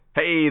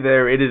Hey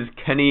there, it is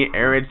Kenny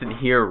Aronson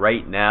here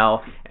right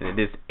now, and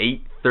it is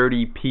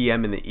 8:30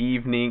 p.m. in the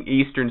evening,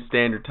 Eastern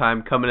Standard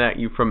Time, coming at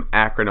you from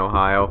Akron,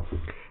 Ohio.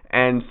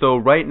 And so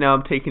right now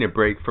I'm taking a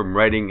break from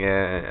writing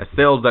a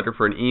sales letter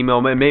for an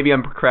email. Maybe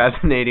I'm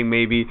procrastinating,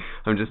 maybe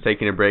I'm just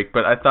taking a break,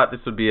 but I thought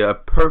this would be a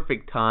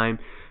perfect time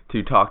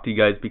to talk to you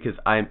guys because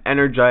I'm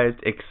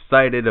energized,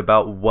 excited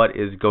about what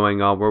is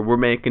going on. We're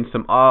making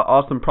some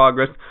awesome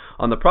progress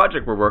on the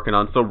project we're working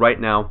on. So right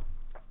now,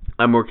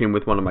 I'm working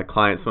with one of my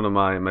clients, one of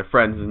my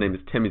friends. His name is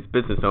Tim. He's a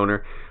business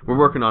owner. We're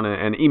working on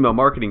an email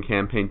marketing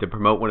campaign to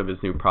promote one of his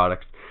new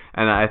products,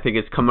 and I think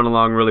it's coming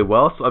along really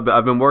well. So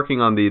I've been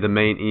working on the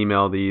main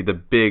email, the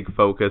big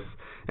focus,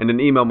 and an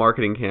email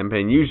marketing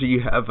campaign. Usually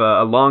you have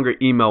a longer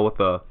email with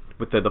the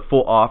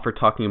full offer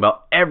talking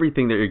about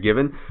everything that you're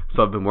given.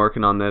 So I've been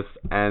working on this,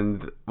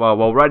 and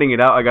while writing it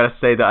out, I gotta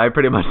say that I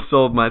pretty much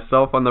sold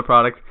myself on the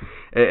product.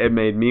 It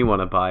made me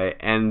want to buy it.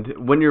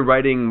 And when you're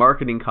writing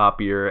marketing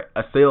copy or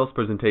a sales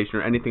presentation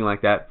or anything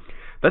like that,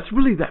 that's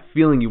really that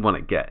feeling you want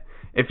to get.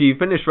 If you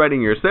finish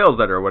writing your sales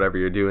letter or whatever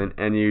you're doing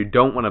and you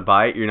don't want to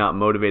buy it, you're not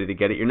motivated to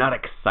get it, you're not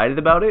excited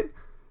about it,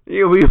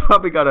 you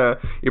probably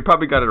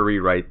gotta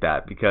rewrite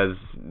that because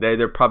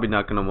they're probably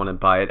not gonna want to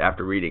buy it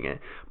after reading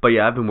it. But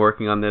yeah, I've been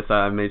working on this.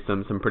 I've made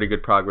some pretty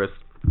good progress,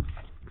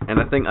 and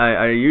I think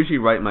I usually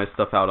write my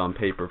stuff out on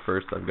paper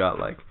first. I've got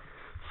like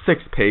 6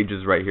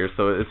 pages right here,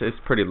 so it's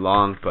pretty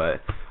long,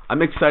 but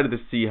I'm excited to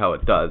see how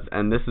it does.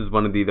 And this is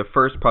one of the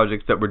first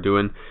projects that we're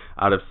doing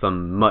out of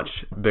some much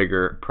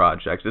bigger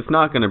projects. It's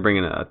not going to bring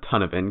in a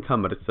ton of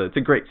income, but it's a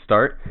great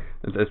start.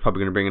 It's probably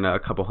going to bring in a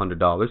couple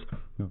 $100s,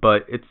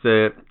 but it's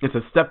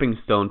a stepping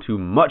stone to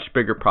much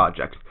bigger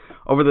projects.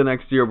 Over the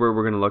next year, we're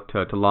going to look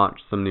to launch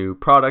some new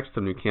products,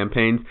 some new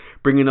campaigns,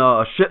 bring in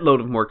a shitload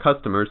of more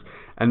customers,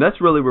 and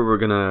that's really where we're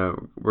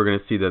gonna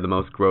see the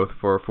most growth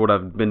for what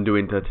I've been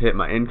doing to hit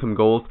my income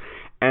goals.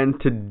 And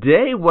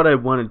today, what I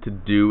wanted to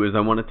do is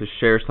I wanted to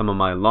share some of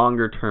my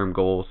longer term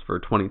goals for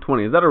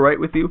 2020. Is that alright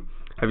with you?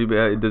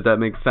 Does that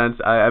make sense?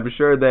 I'm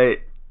sure that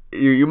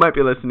you might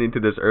be listening to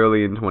this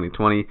early in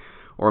 2020,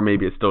 or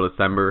maybe it's still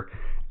December,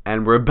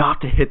 and we're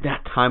about to hit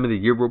that time of the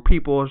year where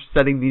people are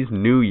setting these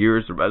New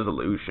Year's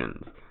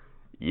resolutions.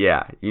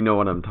 Yeah, you know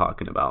what I'm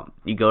talking about.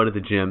 You go to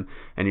the gym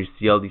and you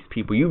see all these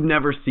people you've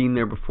never seen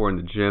there before in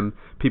the gym,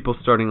 people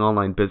starting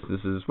online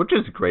businesses, which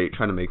is great,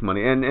 trying to make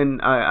money.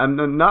 And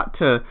I'm not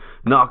to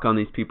knock on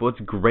these people. It's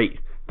great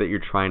that you're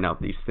trying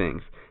out these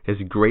things.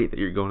 It's great that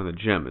you're going to the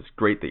gym. It's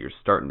great that you're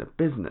starting a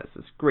business.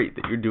 It's great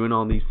that you're doing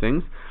all these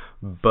things.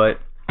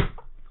 But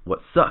what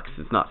sucks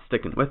is not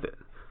sticking with it.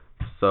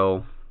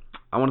 So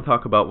I want to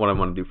talk about what I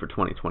want to do for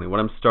 2020, what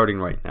I'm starting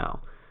right now.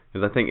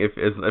 Because I think if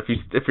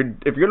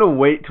you're gonna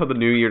wait till the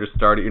new year to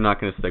start it, you're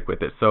not gonna stick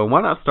with it. So why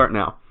not start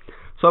now?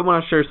 So I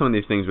want to share some of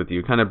these things with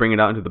you, kind of bring it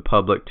out into the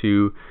public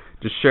to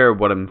share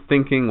what I'm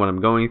thinking, what I'm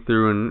going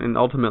through, and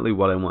ultimately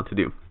what I want to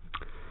do.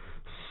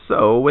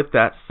 So with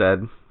that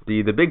said,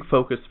 the big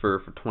focus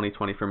for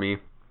 2020 for me,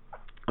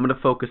 I'm gonna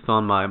focus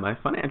on my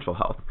financial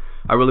health.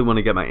 I really want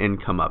to get my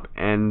income up,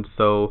 and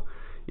so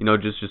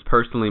just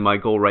personally, my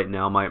goal right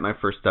now, my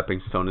first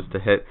stepping stone is to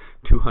hit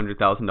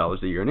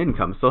 $200,000 a year in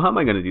income. So how am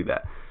I going to do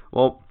that?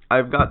 Well,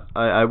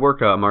 I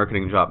work a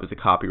marketing job as a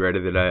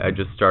copywriter that I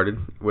just started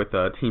with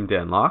Team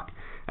Dan Locke,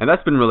 and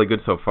that's been really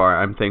good so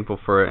far. I'm thankful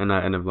for it, and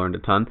I've learned a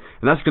ton.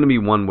 And that's going to be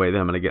one way that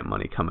I'm going to get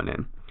money coming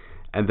in.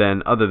 And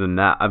then other than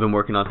that, I've been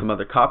working on some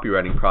other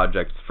copywriting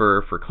projects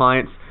for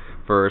clients,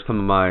 for some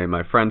of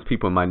my friends,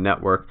 people in my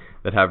network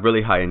that have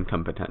really high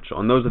income potential,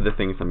 and those are the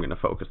things I'm going to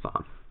focus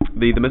on.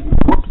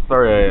 Whoops,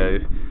 sorry,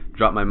 I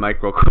dropped my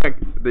mic real quick.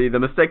 The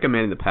mistake I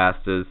made in the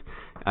past is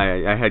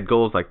I had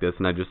goals like this,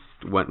 and I just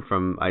went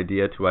from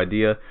idea to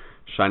idea,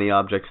 shiny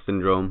object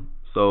syndrome.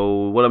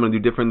 So what I'm going to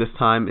do different this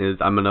time is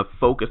I'm going to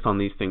focus on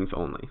these things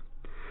only.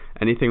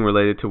 Anything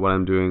related to what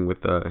I'm doing with,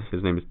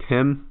 his name is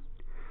Tim,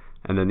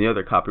 and then the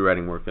other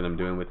copywriting work that I'm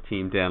doing with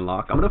Team Dan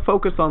Locke, I'm going to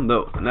focus on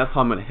those, and that's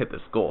how I'm going to hit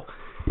this goal.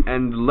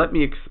 And let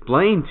me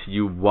explain to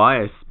you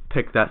why I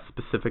picked that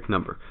specific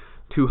number,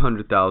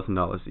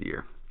 $200,000 a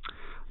year.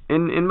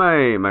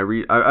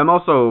 I'm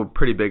also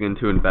pretty big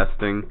into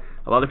investing.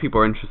 A lot of people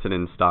are interested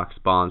in stocks,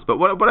 bonds, but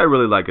what I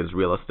really like is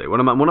real estate.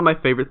 One of my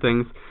favorite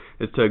things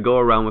is to go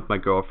around with my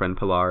girlfriend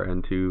Pilar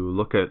and to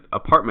look at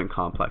apartment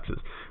complexes,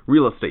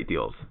 real estate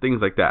deals, things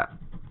like that.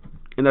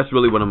 And that's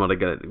really what I want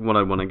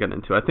to get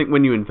into. I think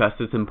when you invest,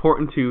 it's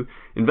important to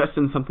invest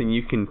in something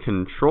you can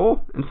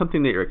control and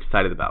something that you're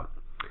excited about.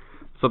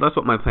 So that's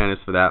what my plan is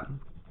for that.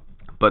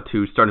 But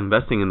to start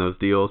investing in those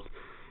deals,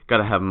 got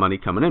to have money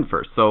coming in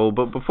first.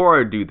 But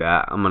before I do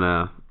that, I'm going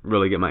to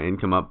really get my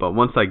income up. But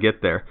once I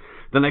get there,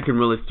 then I can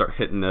really start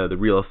hitting the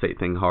real estate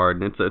thing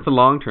hard. And it's a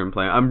long-term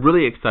plan. I'm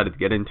really excited to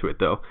get into it,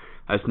 though.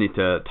 I just need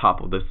to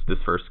topple this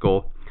first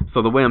goal.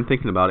 So the way I'm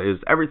thinking about it is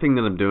everything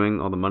that I'm doing,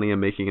 all the money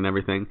I'm making and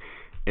everything,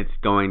 it's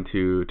going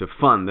to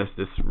fund this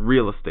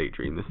real estate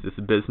dream,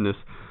 this business,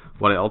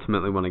 what I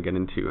ultimately want to get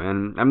into.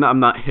 And I'm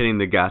not hitting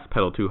the gas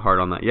pedal too hard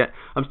on that yet.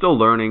 I'm still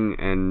learning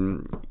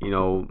and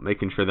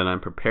making sure that I'm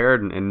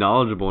prepared and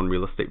knowledgeable in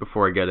real estate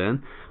before I get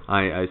in.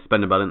 I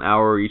spend about an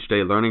hour each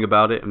day learning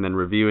about it and then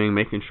reviewing,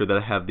 making sure that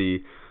I have the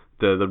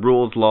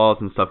rules, laws,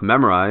 and stuff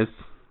memorized,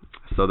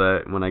 so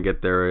that when I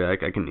get there,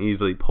 I can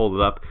easily pull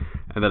it up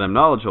and that I'm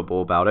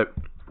knowledgeable about it.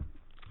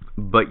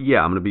 But yeah,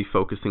 I'm going to be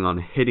focusing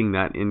on hitting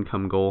that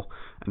income goal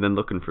and then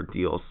looking for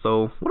deals.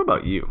 So what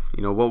about you?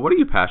 What are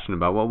you passionate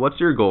about? Well, what's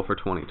your goal for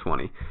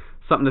 2020?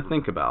 Something to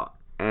think about.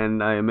 And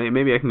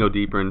maybe I can go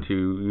deeper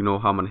into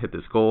how I'm going to hit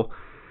this goal.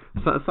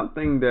 So,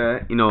 something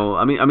that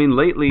I mean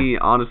lately,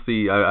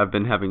 honestly, I've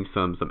been having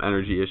some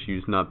energy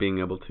issues, not being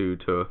able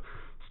to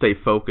stay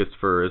focused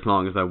for as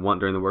long as I want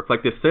during the work.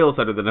 Like this sales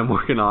letter that I'm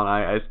working on,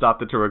 I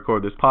stopped it to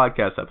record this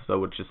podcast episode,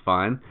 which is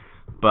fine,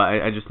 but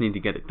I just need to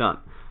get it done.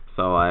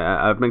 So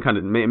I've been kind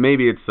of,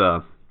 maybe it's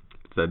a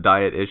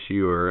diet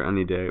issue, or I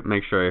need to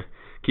make sure I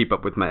keep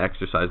up with my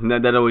exercise, and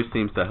that always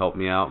seems to help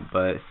me out.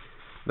 But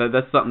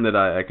that's something that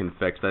I can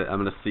fix.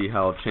 I'm going to see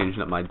how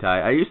changing up my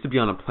diet. I used to be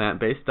on a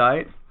plant-based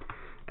diet,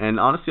 and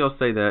honestly, I'll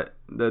say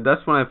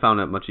that's when I found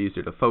it much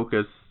easier to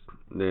focus.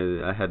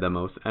 I had the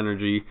most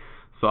energy.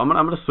 So I'm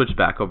gonna switch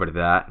back over to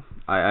that.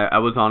 I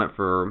was on it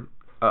for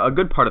a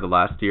good part of the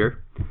last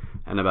year,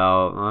 and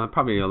about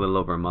probably a little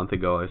over a month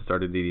ago, I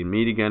started eating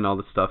meat again, all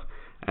this stuff,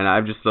 and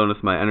I've just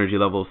noticed my energy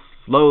levels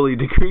slowly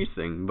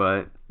decreasing.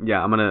 But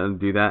yeah, I'm gonna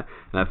do that,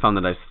 and I found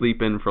that I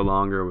sleep in for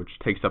longer, which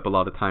takes up a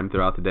lot of time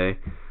throughout the day.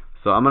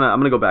 So I'm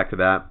gonna go back to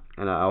that,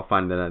 and I'll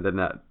find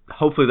that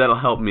hopefully that'll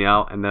help me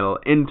out, and that'll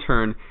in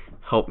turn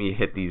help me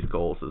hit these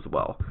goals as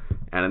well.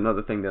 And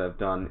another thing that I've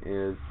done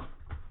is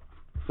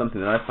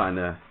something that I find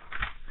to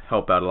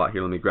help out a lot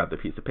here. Let me grab the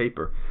piece of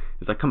paper.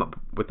 Is I come up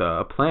with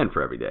a plan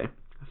for every day.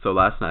 So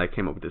last night I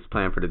came up with this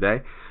plan for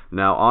today.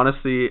 Now,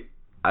 honestly,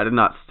 I did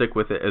not stick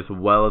with it as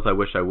well as I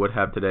wish I would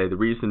have today. The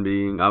reason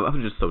being, I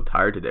was just so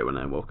tired today when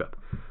I woke up.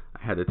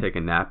 I had to take a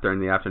nap during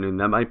the afternoon.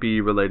 That might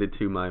be related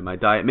to my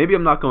diet. Maybe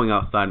I'm not going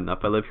outside enough.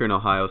 I live here in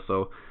Ohio,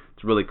 so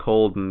it's really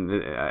cold and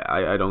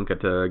I don't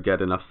get to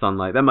get enough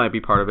sunlight. That might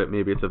be part of it.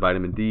 Maybe it's a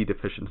vitamin D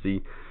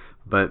deficiency.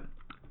 But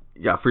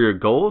yeah, for your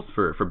goals,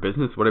 for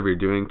business, whatever you're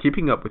doing,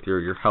 keeping up with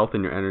your health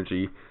and your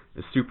energy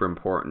is super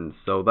important.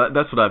 So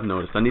that's what I've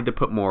noticed. I need to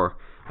put more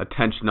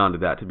attention onto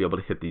that to be able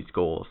to hit these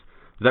goals.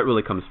 That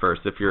really comes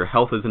first. If your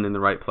health isn't in the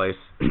right place,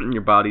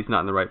 your body's not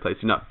in the right place,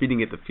 you're not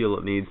feeding it the fuel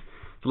it needs,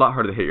 it's a lot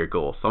harder to hit your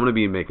goals. So I'm going to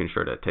be making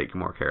sure to take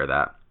more care of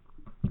that.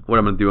 What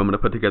I'm going to do, I'm going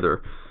to put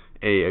together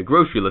a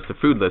grocery list, a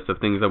food list of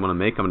things I want to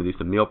make. I'm going to do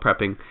some meal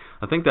prepping.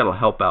 I think that'll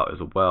help out as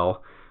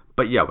well.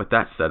 But yeah, with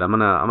that said, I'm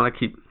gonna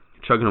keep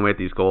chugging away at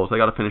these goals. I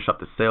got to finish up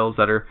the sales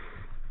letter,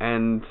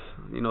 and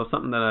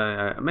something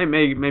that I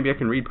maybe I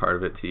can read part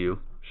of it to you,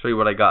 show you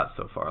what I got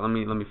so far. Let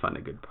me find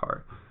a good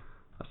part.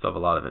 I still have a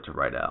lot of it to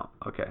write out.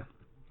 Okay.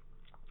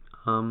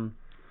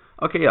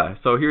 Yeah.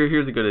 So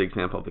here's a good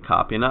example of the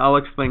copy, and I'll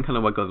explain kind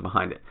of what goes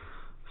behind it.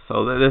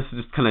 So this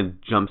just kind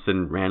of jumps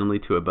in randomly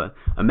to it, but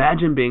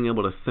imagine being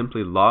able to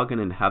simply log in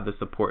and have the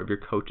support of your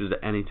coaches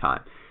at any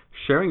time,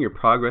 sharing your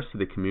progress to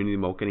the community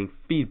while getting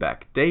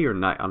feedback day or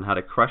night on how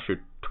to crush your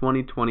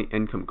 2020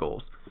 income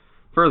goals.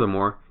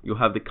 Furthermore, you'll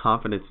have the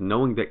confidence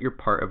knowing that you're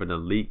part of an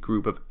elite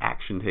group of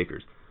action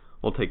takers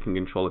while taking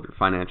control of your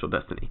financial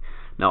destiny.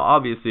 Now,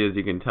 obviously, as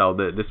you can tell,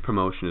 this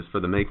promotion is for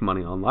the Make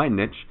Money Online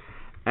niche,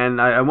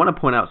 and I want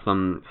to point out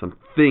some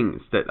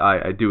things that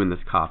I do in this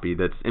copy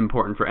that's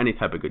important for any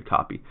type of good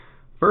copy.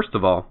 First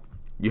of all,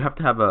 you have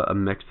to have a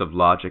mix of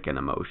logic and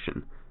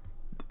emotion.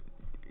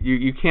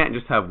 You can't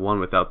just have one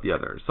without the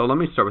other. So let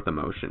me start with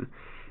emotion.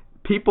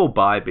 People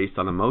buy based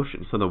on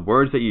emotion. So the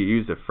words that you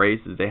use, the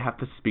phrases, they have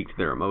to speak to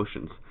their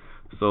emotions.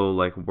 So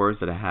like words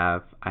that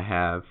I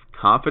have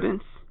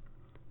confidence.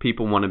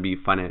 People want to be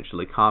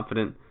financially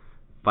confident,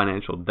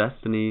 financial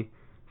destiny,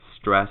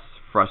 stress,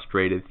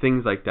 frustrated,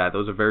 things like that.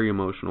 Those are very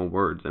emotional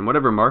words. And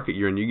whatever market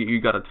you're in,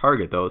 you got to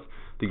target those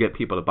to get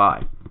people to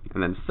buy.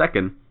 And then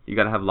second, you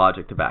got to have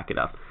logic to back it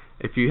up.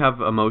 If you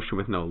have emotion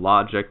with no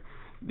logic,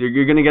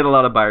 you're going to get a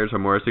lot of buyer's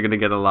remorse. You're going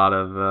to get a lot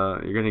of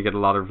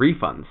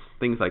refunds,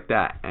 things like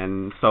that.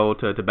 And so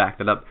to back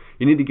that up,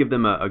 you need to give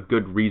them a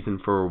good reason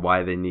for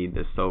why they need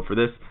this. So for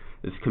this,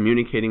 it's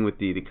communicating with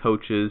the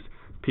coaches,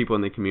 people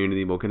in the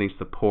community, while getting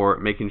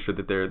support, making sure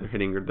that they're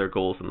hitting their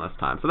goals in less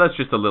time. So that's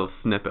just a little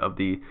snippet of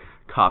the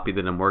copy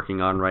that I'm working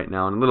on right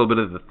now, and a little bit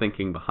of the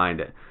thinking behind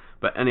it.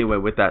 But anyway,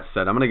 with that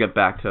said, I'm going to get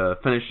back to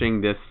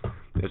finishing this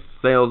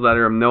sales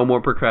letter. No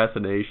more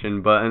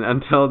procrastination. But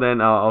until then,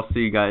 I'll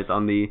see you guys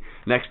on the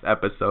next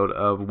episode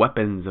of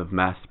Weapons of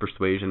Mass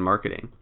Persuasion Marketing.